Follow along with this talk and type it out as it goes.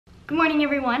Good morning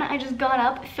everyone. I just got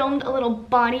up, filmed a little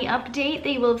body update that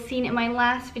you will have seen in my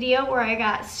last video where I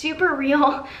got super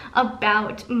real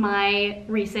about my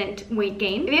recent weight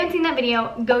gain. If you haven't seen that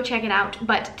video, go check it out.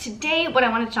 But today what I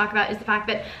wanted to talk about is the fact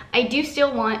that I do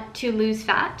still want to lose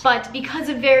fat, but because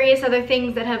of various other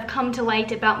things that have come to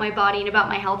light about my body and about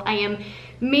my health, I am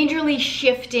majorly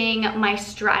shifting my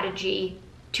strategy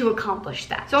to accomplish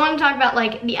that. So I want to talk about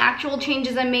like the actual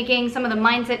changes I'm making, some of the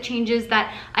mindset changes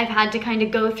that I've had to kind of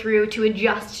go through to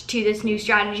adjust to this new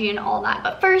strategy and all that.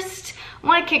 But first, I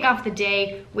want to kick off the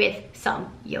day with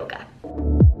some yoga.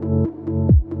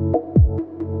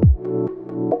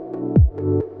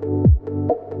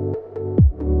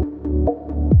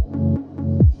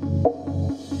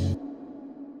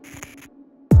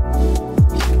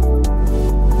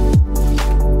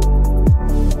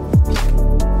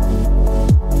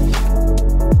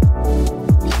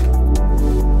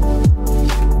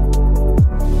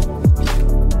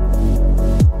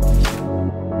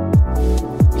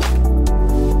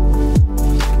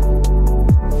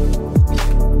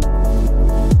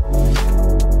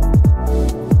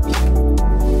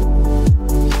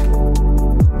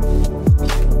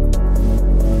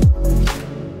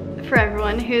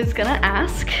 Who's gonna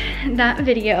ask, that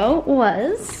video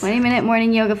was 20-minute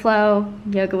morning yoga flow,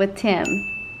 yoga with Tim.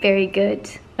 Very good,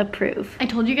 approve. I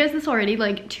told you guys this already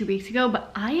like 2 weeks ago, but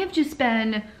I have just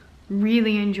been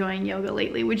really enjoying yoga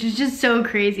lately, which is just so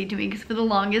crazy to me because for the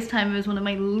longest time it was one of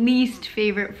my least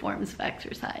favorite forms of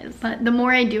exercise. But the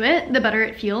more I do it, the better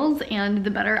it feels and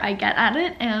the better I get at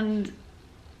it, and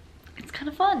it's kind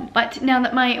of fun. But now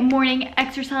that my morning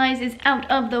exercise is out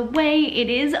of the way,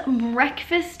 it is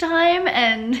breakfast time,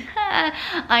 and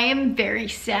I am very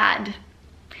sad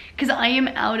because I am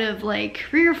out of like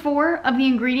 3 or 4 of the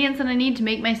ingredients that I need to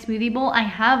make my smoothie bowl. I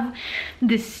have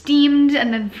the steamed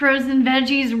and then frozen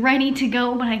veggies ready to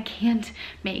go, but I can't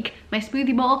make my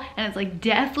smoothie bowl, and it's like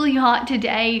deathly hot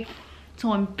today,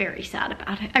 so I'm very sad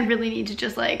about it. I really need to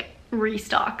just like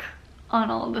restock on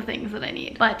all of the things that I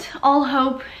need. But all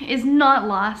hope is not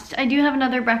lost. I do have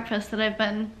another breakfast that I've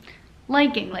been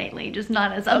liking lately, just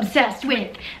not as obsessed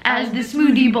with as the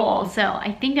smoothie bowl. So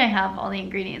I think I have all the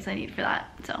ingredients I need for that.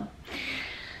 So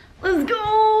let's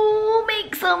go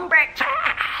make some breakfast.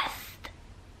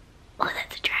 Oh,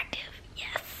 that's attractive.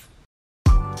 Yes.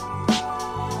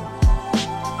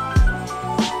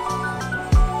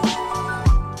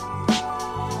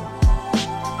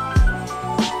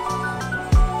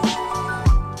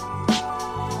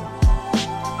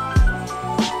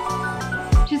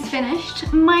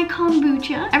 Finished my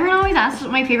kombucha. Everyone always asks what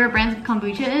my favorite brands of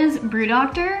kombucha is. Brew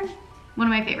Doctor, one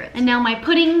of my favorites. And now my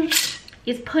pudding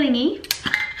is puddingy,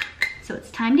 so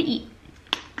it's time to eat.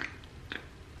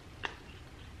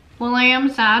 While I am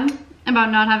sad about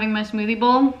not having my smoothie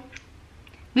bowl,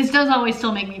 this does always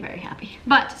still make me very happy.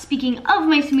 But speaking of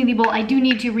my smoothie bowl, I do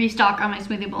need to restock on my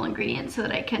smoothie bowl ingredients so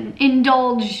that I can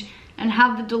indulge and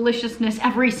have the deliciousness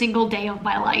every single day of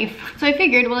my life. So I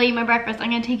figured while I eat my breakfast,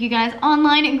 I'm gonna take you guys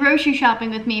online grocery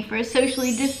shopping with me for a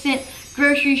socially distant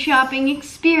grocery shopping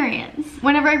experience.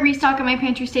 Whenever I restock on my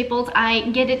pantry staples, I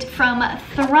get it from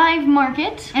Thrive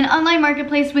Market, an online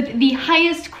marketplace with the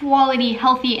highest quality,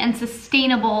 healthy, and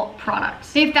sustainable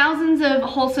products. They have thousands of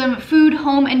wholesome food,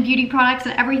 home, and beauty products,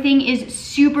 and everything is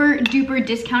super duper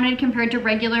discounted compared to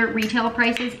regular retail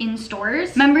prices in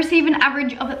stores. Members save an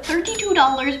average of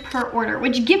 $32 per order,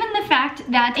 which, given the fact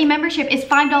that a membership is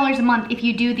 $5 a month if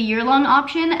you do the year-long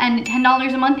option and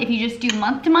 $10 a month if you just do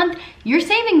month to month, you're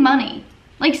saving money.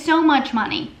 Like so much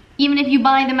money, even if you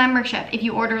buy the membership, if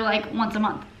you order like once a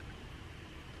month,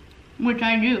 which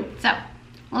I do. So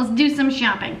let's do some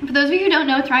shopping. For those of you who don't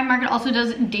know, Thrive Market also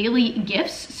does daily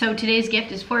gifts. So today's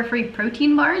gift is 4 free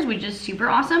protein bars, which is super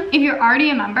awesome. If you're already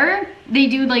a member, they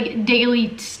do like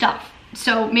daily stuff.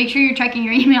 So make sure you're checking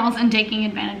your emails and taking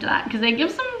advantage of that because they give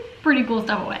some pretty cool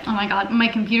stuff away. Oh my God, my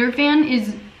computer fan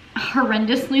is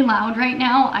horrendously loud right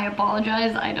now. I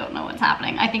apologize, I don't know what's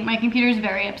happening. I think my computer is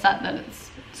very upset that it's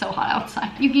so hot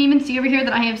outside. You can even see over here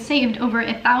that I have saved over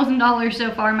 $1,000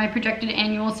 so far. My projected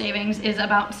annual savings is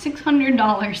about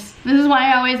 $600. This is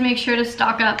why I always make sure to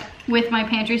stock up with my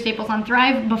pantry staples on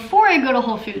Thrive before I go to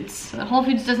Whole Foods, so that Whole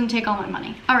Foods doesn't take all my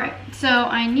money. All right, so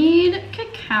I need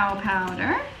cacao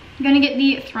powder. I'm gonna get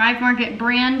the Thrive Market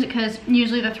brand because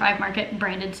usually the Thrive Market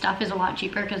branded stuff is a lot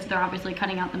cheaper because they're obviously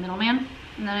cutting out the middleman.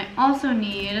 And then I also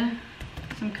need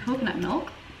some coconut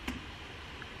milk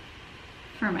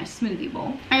for my smoothie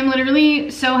bowl. I'm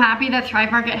literally so happy that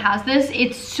Thrive Market has this.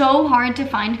 It's so hard to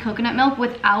find coconut milk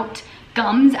without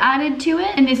gums added to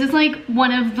it. And this is like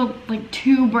one of the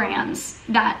 2 brands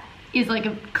that is like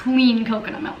a clean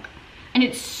coconut milk. and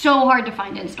it's so hard to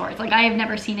find in stores. Like, I have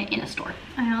never seen it in a store.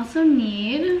 I also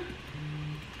need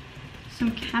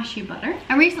some cashew butter.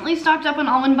 I recently stocked up on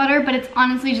almond butter, but it's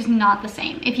honestly just not the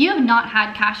same. If you have not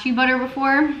had cashew butter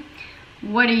before,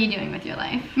 what are you doing with your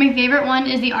life? My favorite one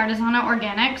is the Artisanal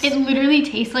Organics. It literally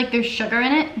tastes like there's sugar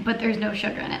in it, but there's no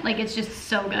sugar in it. Like, it's just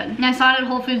so good. And I saw it at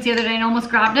Whole Foods the other day and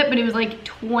almost grabbed it, but it was like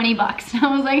 20 bucks. And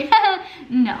I was like,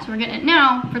 no. So we're getting it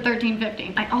now for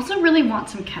 $13.50. I also really want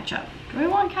some ketchup. Do I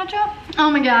want ketchup?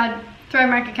 Oh my God, Thrive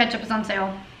Market ketchup is on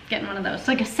sale. Getting one of those. It's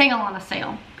like a sale on a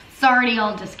sale. It's already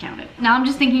all discounted. Now I'm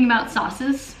just thinking about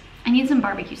sauces. I need some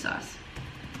barbecue sauce.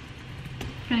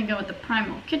 Gonna go with the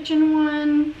Primal Kitchen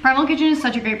one. Primal Kitchen is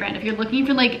such a great brand. If you're looking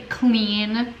for like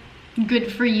clean, good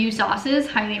for you sauces,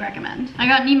 highly recommend. I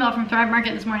got an email from Thrive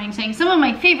Market this morning saying some of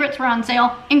my favorites were on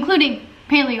sale, including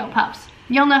paleo puffs.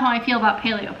 Y'all know how I feel about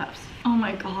paleo puffs. Oh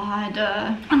my God,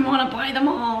 I wanna buy them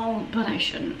all, but I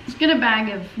shouldn't. Let's get a bag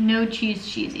of no cheese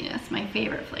cheesiness, my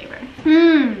favorite flavor.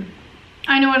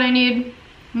 I know what I need.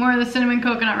 More of the cinnamon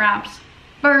coconut wraps.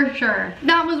 For sure.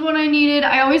 That was what I needed.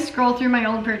 I always scroll through my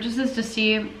old purchases to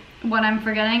see what I'm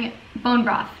forgetting. Bone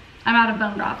broth. I'm out of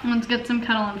bone broth. Let's get some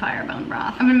Kettle on Fire bone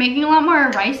broth. I've been making a lot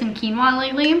more rice and quinoa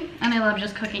lately, and I love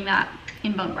just cooking that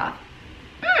in bone broth.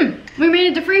 We made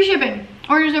it to free shipping.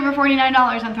 Orders over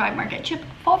 $49 on Thrive Market. Ship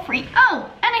for free. Oh,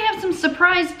 and I have some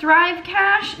surprise Thrive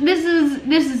cash. This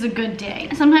is a good day.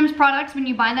 Sometimes products, when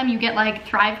you buy them, you get like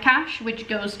Thrive cash, which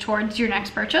goes towards your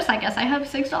next purchase. I guess I have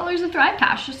 $6 of Thrive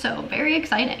cash, so very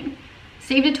exciting.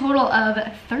 Saved a total of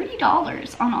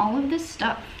 $30 on all of this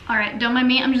stuff. All right, don't mind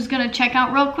me, I'm just gonna check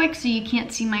out real quick so you can't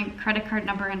see my credit card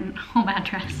number and home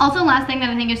address. Also, last thing that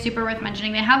I think is super worth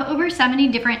mentioning, they have over 70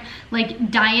 different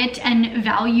like diet and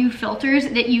value filters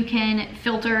that you can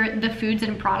filter the foods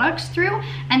and products through,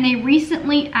 and they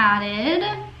recently added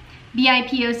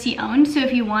BIPOC owned, so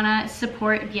if you want to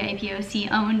support BIPOC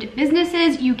owned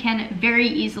businesses, you can very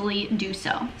easily do so.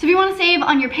 So if you want to save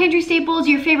on your pantry staples,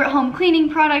 your favorite home cleaning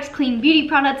products, clean beauty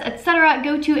products, etc.,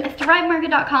 go to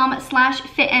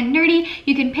thrivemarket.com/fitandnerdy.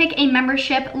 You can pick a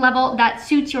membership level that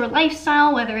suits your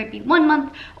lifestyle, whether it be 1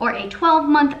 month or a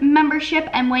 12-month membership,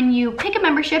 and when you pick a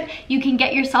membership, you can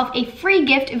get yourself a free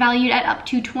gift valued at up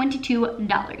to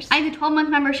 $22. I have a 12-month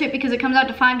membership because it comes out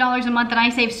to $5 a month, and I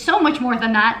save so much more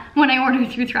than that when I order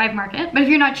through Thrive Market. But if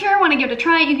you're not sure, want to give it a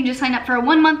try, you can just sign up for a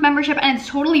 1-month membership, and it's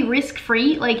totally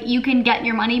risk-free. Like, you can get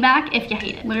your money back if you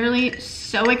hate it. Literally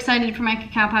so excited for my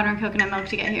cacao powder and coconut milk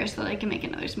to get here so that I can make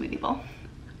another smoothie bowl.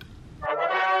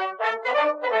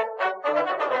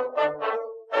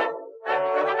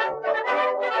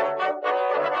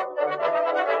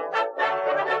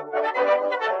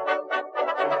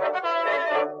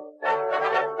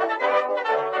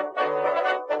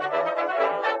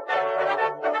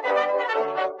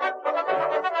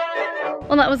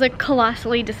 Well, that was a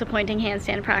colossally disappointing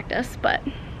handstand practice, but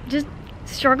just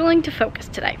struggling to focus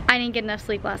today. I didn't get enough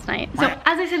sleep last night. So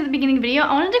as I said at the beginning of the video,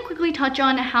 I wanted to quickly touch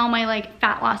on how my like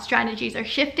fat loss strategies are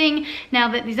shifting now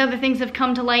that these other things have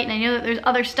come to light, and I know that there's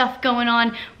other stuff going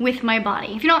on with my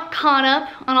body. If you're not caught up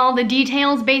on all the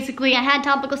details, basically I had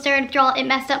topical steroid withdrawal. It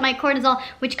messed up my cortisol,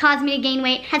 which caused me to gain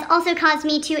weight. Has also caused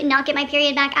me to not get my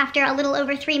period back after a little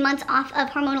over 3 months off of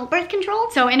hormonal birth control.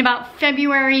 So in about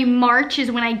February, March is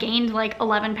when I gained like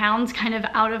 11 pounds kind of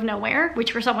out of nowhere,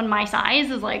 which for someone my size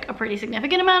is like a pretty significant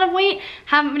amount of weight.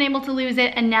 Haven't been able to lose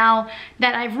it, and now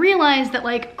that I've realized that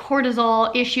like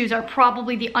cortisol issues are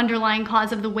probably the underlying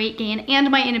cause of the weight gain and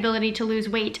my inability to lose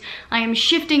weight, I am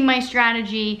shifting my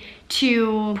strategy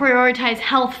to prioritize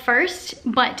health first,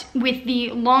 but with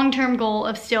the long-term goal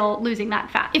of still losing that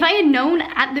fat. If I had known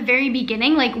at the very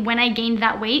beginning, like when I gained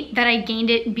that weight, that I gained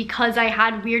it because I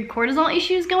had weird cortisol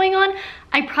issues going on,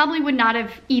 I probably would not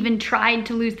have even tried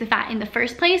to lose the fat in the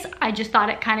first place. I just thought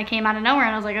it kind of came out of nowhere,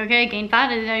 and I was like, okay, gain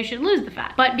fat, I should lose the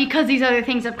fat. But because these other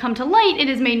things have come to light, it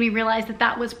has made me realize that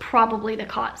that was probably the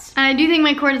cause. And I do think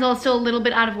my cortisol is still a little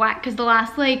bit out of whack, because the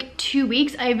last like 2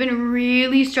 weeks, I've been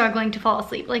really struggling to fall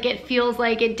asleep. Like, it feels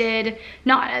like it did,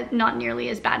 not nearly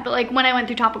as bad, but like when I went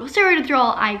through topical steroid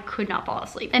withdrawal, I could not fall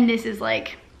asleep. And this is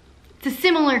like, it's a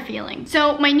similar feeling.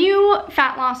 So my new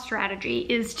fat loss strategy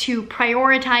is to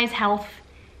prioritize health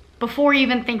before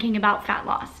even thinking about fat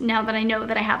loss, now that I know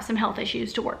that I have some health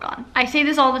issues to work on. I say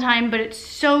this all the time, but it's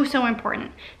so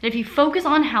important that if you focus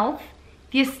on health,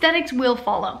 the aesthetics will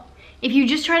follow. If you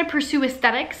just try to pursue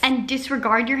aesthetics and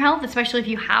disregard your health, especially if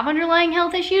you have underlying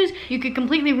health issues, you could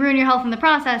completely ruin your health in the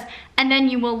process, and then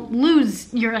you will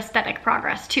lose your aesthetic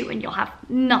progress too, and you'll have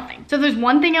nothing. So there's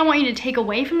one thing I want you to take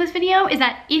away from this video, is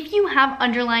that if you have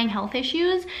underlying health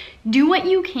issues, do what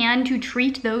you can to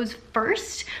treat those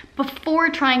first before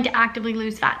trying to actively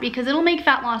lose fat, because it'll make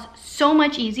fat loss so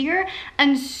much easier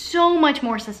and so much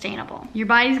more sustainable. Your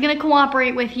body's gonna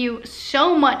cooperate with you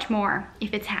so much more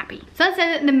if it's happy. So that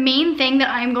said, the main thing that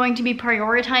I'm going to be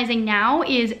prioritizing now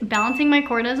is balancing my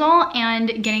cortisol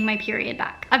and getting my period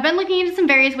back. I've been looking into some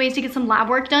various ways to get some lab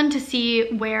work done to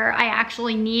see where I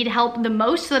actually need help the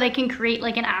most so that I can create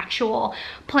like an actual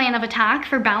plan of attack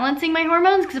for balancing my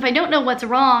hormones, because if I don't know what's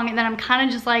wrong, then I'm kind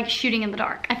of just like shooting in the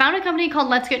dark. I found a company called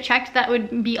Let's Get Checked that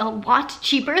would be a lot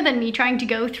cheaper than me trying to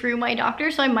go through my doctor,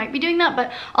 so I might be doing that,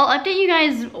 but I'll update you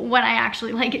guys when I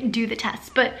actually like do the tests.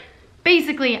 But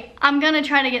basically, I'm gonna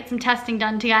try to get some testing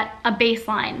done to get a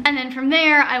baseline. And then from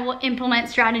there, I will implement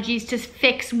strategies to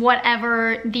fix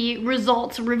whatever the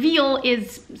results reveal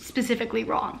is specifically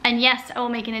wrong. And yes, I will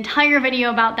make an entire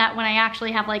video about that when I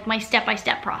actually have like my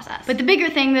step-by-step process. But the bigger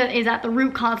thing that is at the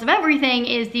root cause of everything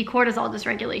is the cortisol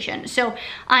dysregulation. So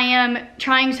I am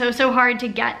trying so hard to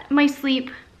get my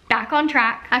sleep back on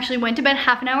track. Actually went to bed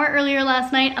half an hour earlier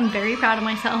last night. I'm very proud of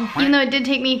myself. Even though it did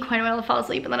take me quite a while to fall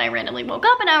asleep and then I randomly woke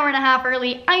up an hour and a half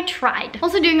early, I tried.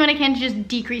 Also doing what I can to just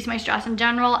decrease my stress in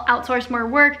general, outsource more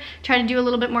work, try to do a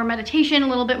little bit more meditation, a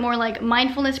little bit more like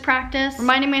mindfulness practice,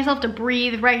 reminding myself to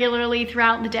breathe regularly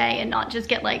throughout the day and not just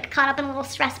get like caught up in a little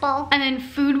stress ball. And then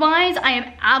food-wise, I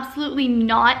am absolutely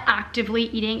not actively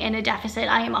eating in a deficit.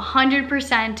 I am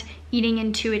 100% eating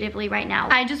intuitively right now.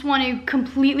 I just want to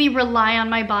completely rely on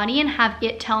my body and have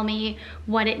it tell me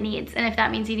what it needs. And if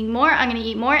that means eating more, I'm gonna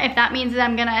eat more. If that means that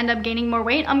I'm gonna end up gaining more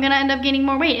weight, I'm gonna end up gaining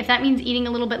more weight. If that means eating a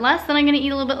little bit less, then I'm gonna eat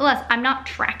a little bit less. I'm not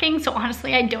tracking, so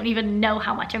honestly, I don't even know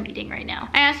how much I'm eating right now.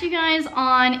 I asked you guys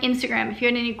on Instagram if you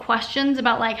had any questions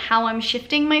about like how I'm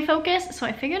shifting my focus, so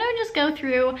I figured I would just go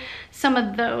through some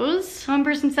of those. One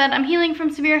person said, I'm healing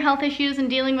from severe health issues and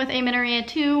dealing with amenorrhea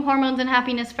too. Hormones and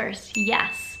happiness first.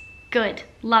 Yes. Good,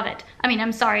 love it. I mean,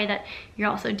 I'm sorry that you're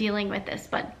also dealing with this,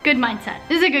 but good mindset.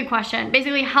 This is a good question.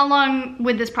 Basically, how long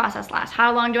would this process last?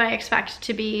 How long do I expect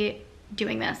to be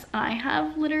doing this? I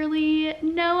have literally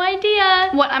no idea.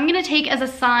 What I'm gonna take as a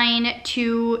sign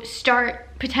to start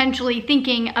potentially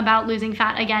thinking about losing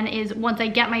fat again is once I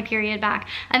get my period back,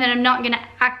 and then I'm not gonna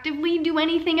actively do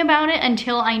anything about it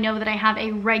until I know that I have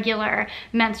a regular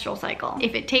menstrual cycle.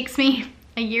 If it takes me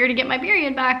a year to get my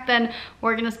period back, then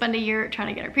we're gonna spend a year trying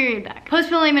to get our period back.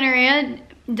 Post-pill amenorrhea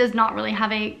does not really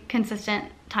have a consistent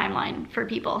timeline for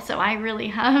people, so I really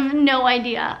have no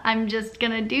idea. I'm just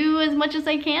gonna do as much as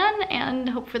I can and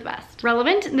hope for the best.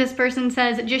 Relevant, this person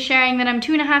says, just sharing that I'm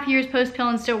 2.5 years post-pill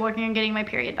and still working on getting my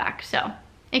period back, so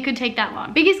it could take that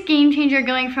long. Biggest game changer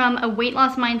going from a weight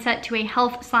loss mindset to a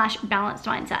health/balanced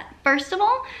mindset. First of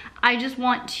all, I just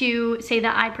want to say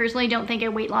that I personally don't think a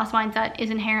weight loss mindset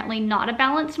is inherently not a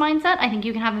balanced mindset. I think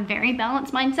you can have a very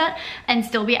balanced mindset and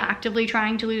still be actively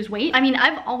trying to lose weight. I mean,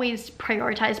 I've always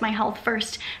prioritized my health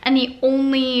first, and the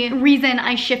only reason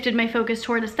I shifted my focus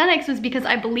toward aesthetics was because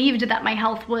I believed that my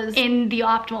health was in the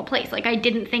optimal place. Like, I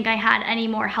didn't think I had any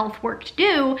more health work to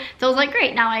do, so I was like,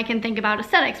 great, now I can think about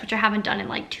aesthetics, which I haven't done in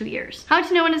like 2 years. How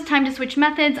to know when it's time to switch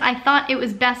methods? I thought it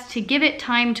was best to give it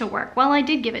time to work. Well, I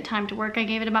did give it time to work. I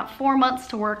gave it about 4 months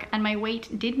to work and my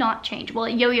weight did not change. Well,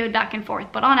 it yo-yoed back and forth,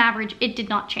 but on average, it did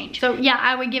not change. So yeah,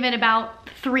 I would give it about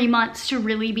 3 months to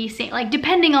really be seeing, like,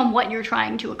 depending on what you're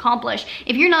trying to accomplish.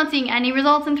 If you're not seeing any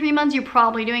results in 3 months, you're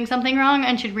probably doing something wrong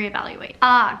and should reevaluate.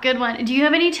 Ah, good one. Do you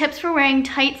have any tips for wearing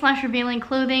tight/revealing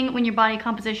clothing when your body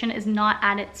composition is not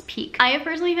at its peak? I have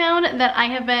personally found that I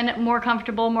have been more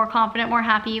comfortable, more confident, more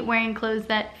happy wearing clothes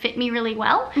that fit me really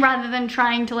well, rather than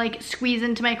trying to like squeeze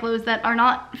into my clothes that are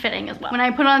not fitting as well. When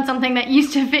I put on something that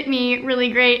used to fit me really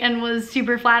great and was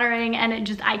super flattering and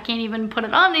I can't even put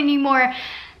it on anymore,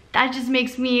 that just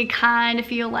makes me kind of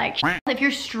feel like shit. If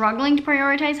you're struggling to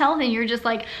prioritize health and you're just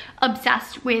like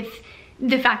obsessed with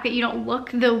the fact that you don't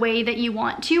look the way that you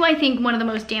want to, I think one of the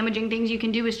most damaging things you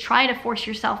can do is try to force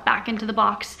yourself back into the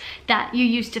box that you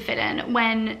used to fit in,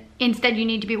 when instead you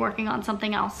need to be working on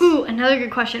something else. Ooh, another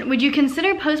good question. Would you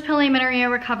consider post-pill amenorrhea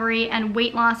recovery and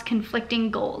weight loss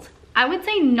conflicting goals? I would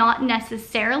say not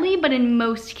necessarily, but in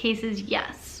most cases,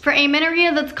 yes. For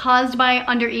amenorrhea that's caused by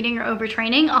undereating or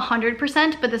overtraining,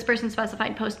 100%, but this person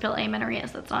specified post-pill amenorrhea,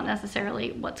 so that's not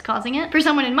necessarily what's causing it. For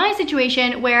someone in my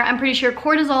situation, where I'm pretty sure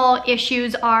cortisol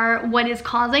issues are what is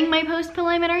causing my post-pill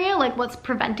amenorrhea, like what's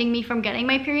preventing me from getting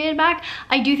my period back,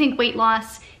 I do think weight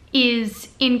loss is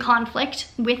in conflict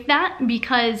with that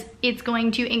because it's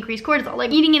going to increase cortisol.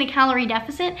 Like, eating in a calorie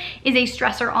deficit is a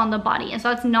stressor on the body, and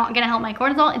so it's not gonna help my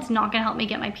cortisol, it's not gonna help me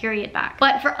get my period back.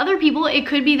 But for other people, it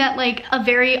could be that like a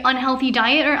very unhealthy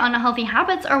diet or unhealthy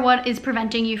habits are what is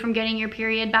preventing you from getting your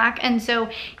period back. And so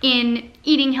in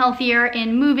eating healthier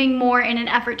and moving more in an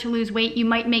effort to lose weight, you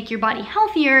might make your body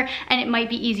healthier and it might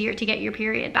be easier to get your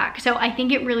period back. So I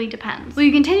think it really depends. Will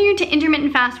you continue to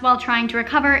intermittent fast while trying to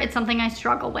recover? It's something I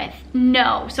struggle with.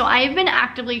 No. So I have been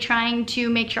actively trying to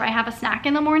make sure I have a snack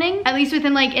in the morning, at least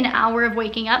within like an hour of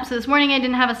waking up. So this morning I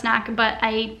didn't have a snack, but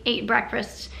I ate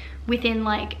breakfast within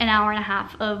like an hour and a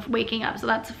half of waking up, so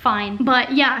that's fine.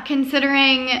 But yeah,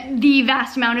 considering the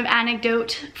vast amount of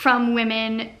anecdote from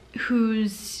women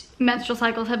whose menstrual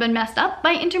cycles have been messed up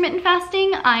by intermittent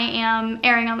fasting, I am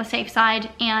erring on the safe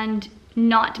side and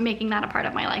not making that a part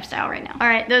of my lifestyle right now. All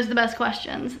right, those are the best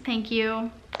questions. Thank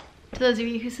you to those of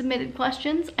you who submitted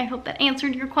questions. I hope that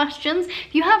answered your questions.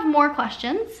 If you have more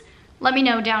questions, let me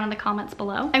know down in the comments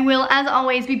below. I will, as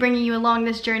always, be bringing you along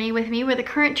this journey with me where the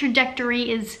current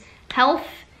trajectory is health,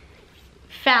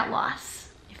 fat loss,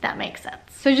 if that makes sense.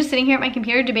 So just sitting here at my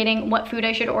computer debating what food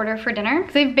I should order for dinner,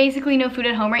 because I have basically no food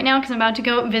at home right now because I'm about to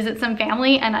go visit some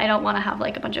family and I don't want to have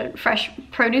like a bunch of fresh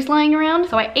produce lying around.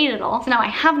 So I ate it all. So now I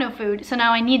have no food. So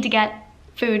now I need to get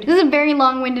food. This is a very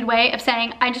long-winded way of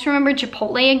saying I just remembered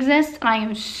Chipotle exists and I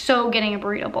am so getting a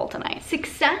burrito bowl tonight.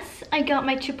 Success, I got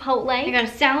my Chipotle. I got a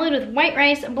salad with white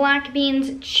rice, black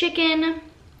beans, chicken,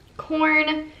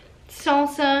 corn,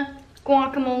 salsa,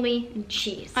 guacamole, and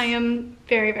cheese. I am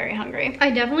very, very hungry. I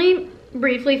definitely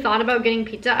briefly thought about getting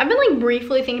pizza. I've been like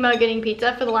briefly thinking about getting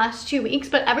pizza for the last 2 weeks,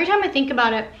 but every time I think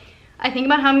about it, I think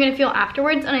about how I'm gonna feel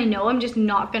afterwards and I know I'm just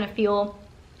not gonna feel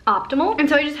optimal. And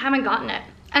so I just haven't gotten it.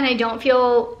 And I don't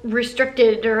feel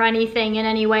restricted or anything in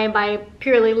any way by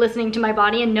purely listening to my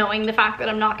body and knowing the fact that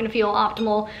I'm not gonna feel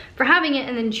optimal for having it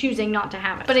and then choosing not to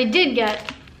have it. But I did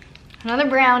get another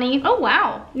brownie. Oh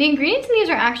wow, the ingredients in these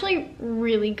are actually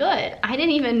really good. I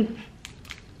didn't even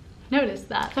notice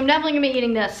that. So I'm definitely gonna be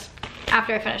eating this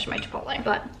after I finish my Chipotle.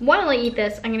 But while I eat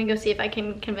this, I'm gonna go see if I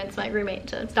can convince my roommate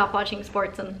to stop watching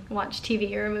sports and watch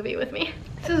TV or a movie with me.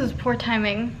 This is poor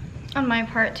timing on my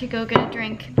part to go get a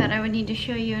drink that I would need to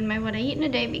show you in my what I eat in a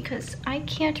day because I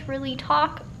can't really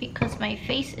talk because my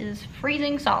face is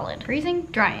freezing solid. Freezing?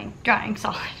 Drying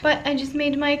solid. But I just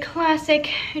made my classic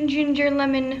ginger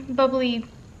lemon bubbly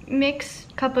mix.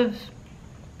 Cup of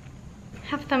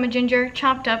half thumb of ginger,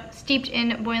 chopped up, steeped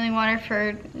in boiling water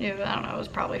for, I don't know, it was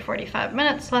probably 45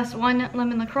 minutes, plus 1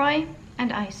 lemon LaCroix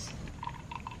and ice.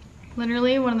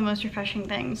 Literally one of the most refreshing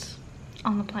things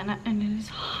on the planet, and it is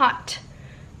hot.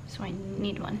 So I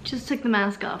need one. Just took the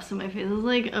mask off so my face is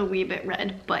like a wee bit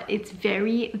red, but it's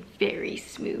very, very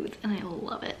smooth and I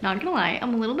love it. Not gonna lie,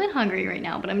 I'm a little bit hungry right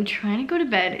now, but I'm trying to go to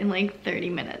bed in like 30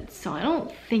 minutes. So I don't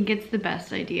think it's the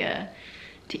best idea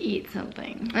to eat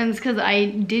something. And it's because I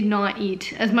did not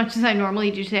eat as much as I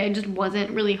normally do today. I just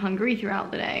wasn't really hungry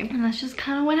throughout the day. And that's just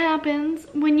kind of what happens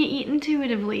when you eat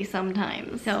intuitively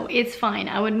sometimes. So it's fine.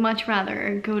 I would much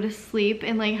rather go to sleep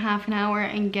in like half an hour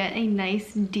and get a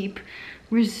nice deep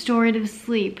restorative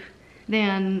sleep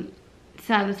than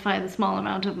satisfy the small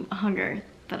amount of hunger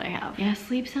that I have. Yeah,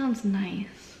 sleep sounds nice.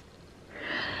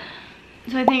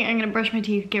 So I think I'm gonna brush my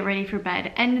teeth, get ready for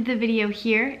bed, end the video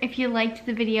here. If you liked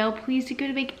the video, please do go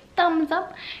to big thumbs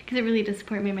up because it really does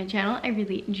support me and my channel. I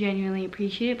really genuinely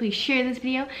appreciate it. Please share this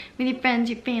video with your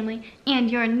friends, your family, and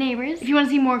your neighbors. If you want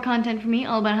to see more content from me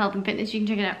all about health and fitness, you can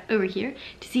check it out over here.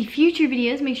 To see future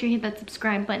videos, make sure you hit that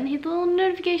subscribe button, hit the little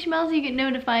notification bell so you get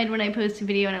notified when I post a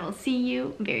video, and I will see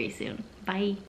you very soon. Bye.